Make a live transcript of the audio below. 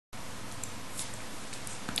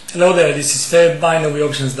Hello there, this is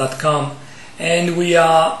FairBinaryOptions.com, and we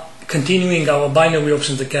are continuing our Binary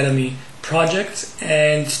Options Academy project,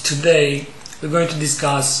 and today we're going to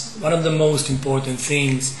discuss one of the most important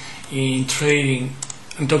things in trading.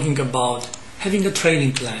 I'm talking about having a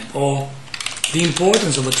trading plan, or the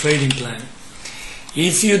importance of a trading plan.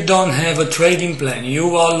 If you don't have a trading plan,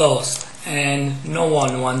 you are lost, and no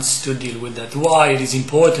one wants to deal with that. Why it is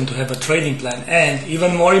important to have a trading plan, and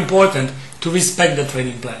even more important, to respect the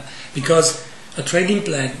trading plan, because a trading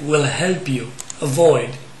plan will help you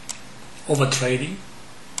avoid overtrading,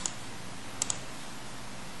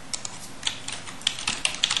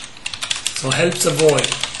 so helps avoid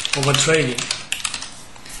overtrading.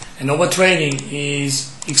 And overtrading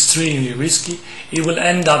is extremely risky. You will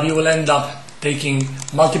end up taking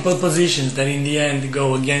multiple positions that in the end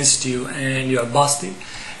go against you and you are busted.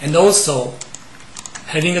 And also,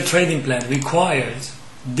 having a trading plan requires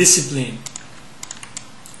discipline,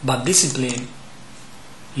 but discipline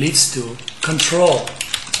leads to control.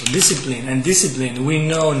 So discipline we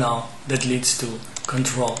know now that leads to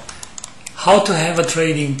control. How to have a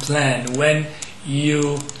trading plan when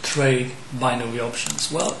you trade binary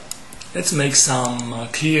options? Well, let's make some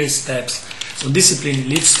clear steps. So discipline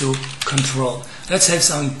leads to control. Let's have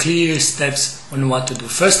some clear steps on what to do.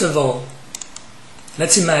 First of all,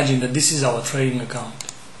 let's imagine that this is our trading account.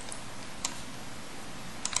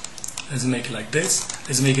 Let's make it like this.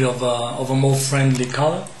 Let's make it of a more friendly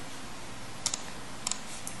color.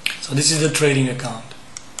 So this is the trading account.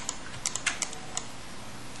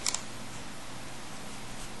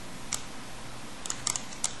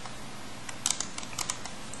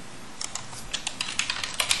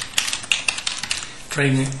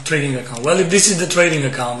 Trading account. Well, if this is the trading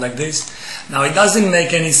account like this, now it doesn't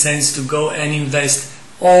make any sense to go and invest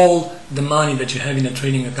all the money that you have in a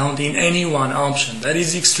trading account in any one option. That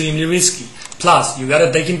is extremely risky. Plus, you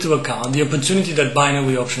gotta take into account the opportunity that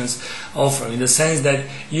binary options offer, in the sense that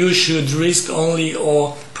you should risk only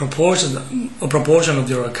a proportion of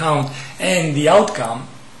your account, and the outcome,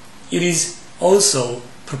 it is also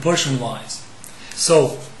proportion-wise.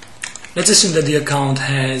 So, let's assume that the account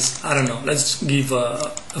has, I don't know, let's give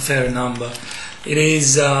a fair number. It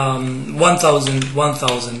is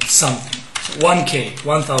 1,000 something. 1K,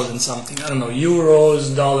 1,000 something, I don't know,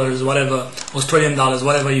 euros, dollars, whatever, Australian dollars,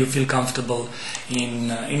 whatever you feel comfortable in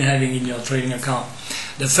having in your trading account.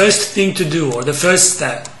 The first thing to do, or the first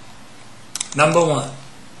step, number one,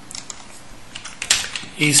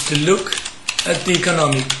 is to look at the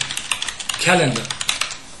economic calendar.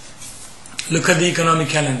 Look at the economic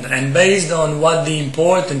calendar, and based on what the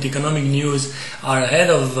important economic news are ahead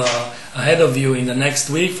of you in the next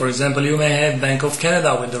week. For example, you may have Bank of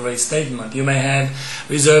Canada with the rate statement. You may have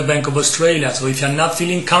Reserve Bank of Australia. So if you're not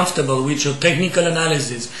feeling comfortable with your technical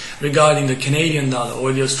analysis regarding the Canadian dollar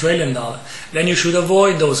or the Australian dollar, then you should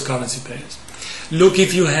avoid those currency pairs. Look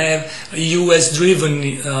if you have a US-driven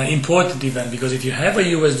important event, because if you have a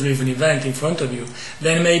US-driven event in front of you,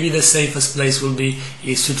 then maybe the safest place will be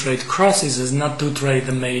is to trade crosses, is not to trade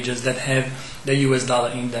the majors that have the US dollar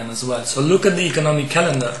in them as well. So look at the economic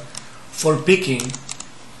calendar for picking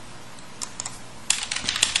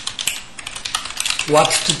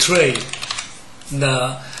what to trade,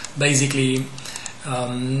 basically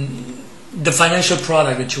the financial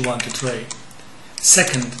product that you want to trade.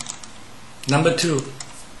 Second, number two,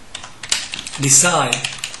 decide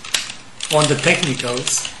on the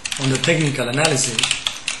technicals, on the technical analysis.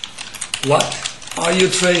 What are you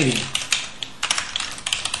trading?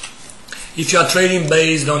 If you are trading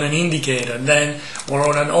based on an indicator, then, or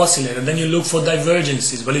on an oscillator, then you look for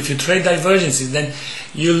divergences. But if you trade divergences, then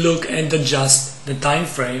you look and adjust the time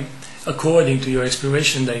frame according to your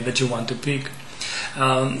expiration date that you want to pick.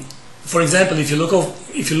 For example, if you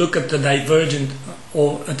look at the divergent,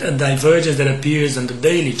 or at a divergence that appears on the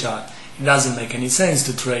daily chart, it doesn't make any sense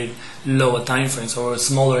to trade lower time frames or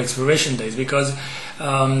smaller expiration days, because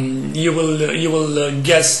you will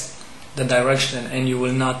guess the direction and you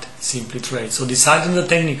will not simply trade. So decide on the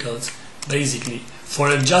technicals, basically, for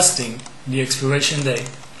adjusting the expiration date.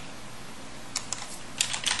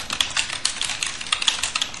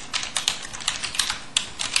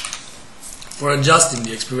 For adjusting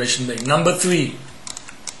the expiration date. Number three,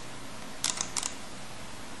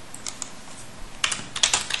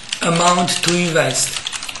 amount to invest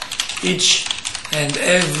each and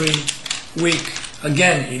every week.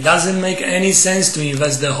 Again, it doesn't make any sense to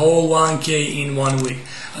invest the whole 1K in 1 week.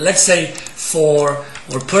 Let's say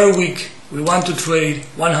per week we want to trade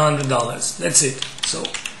 $100. That's it. So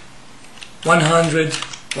 100,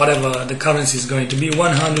 whatever the currency is going to be,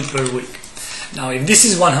 100 per week. Now, if this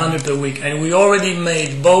is 100 per week and we already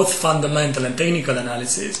made both fundamental and technical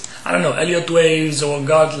analysis, I don't know, Elliott waves or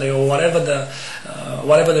Gartley or whatever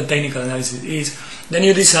the technical analysis is, then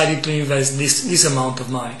you decided to invest this amount of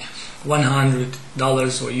money, $100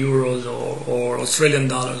 or euros or Australian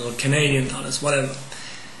dollars or Canadian dollars, whatever.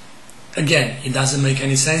 Again, it doesn't make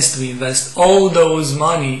any sense to invest all those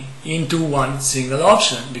money into one single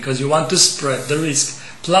option because you want to spread the risk.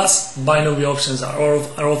 Plus, binary options are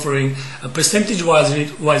offering a percentage-wise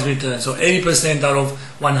return. So 80% out of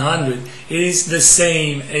 100 is the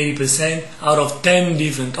same 80% out of 10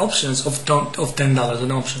 different options of $10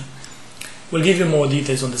 an option. We'll give you more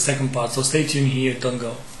details on the second part, so stay tuned here, don't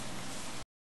go.